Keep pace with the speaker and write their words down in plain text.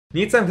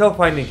Need some help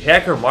finding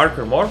Hacker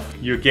Marker Morph?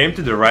 You came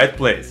to the right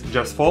place.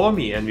 Just follow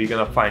me and we're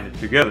gonna find it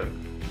together.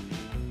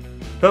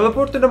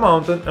 Teleport to the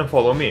mountain and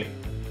follow me.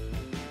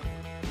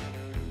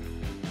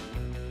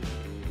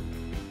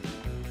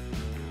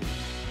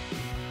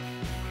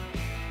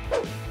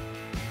 Don't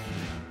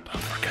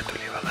forget to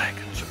leave a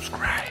like and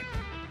subscribe.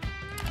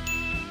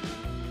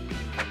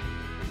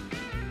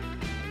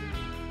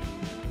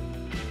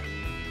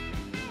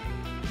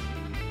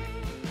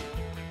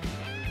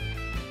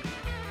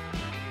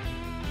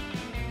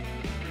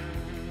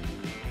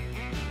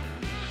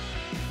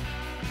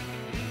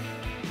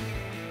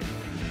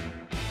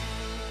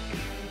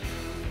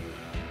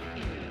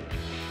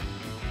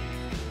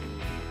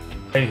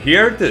 And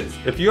here it is.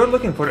 If you're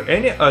looking for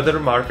any other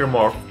marker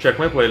morph, check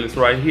my playlist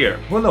right here.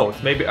 Who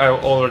knows, maybe I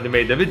already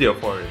made a video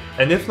for it.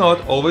 And if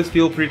not, always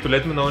feel free to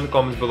let me know in the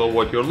comments below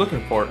what you're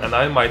looking for and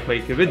I might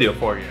make a video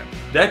for you.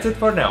 That's it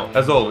for now.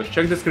 As always,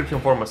 check the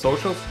description for my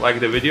socials, like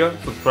the video,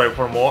 subscribe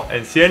for more,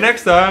 and see you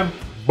next time!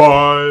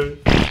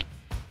 Bye!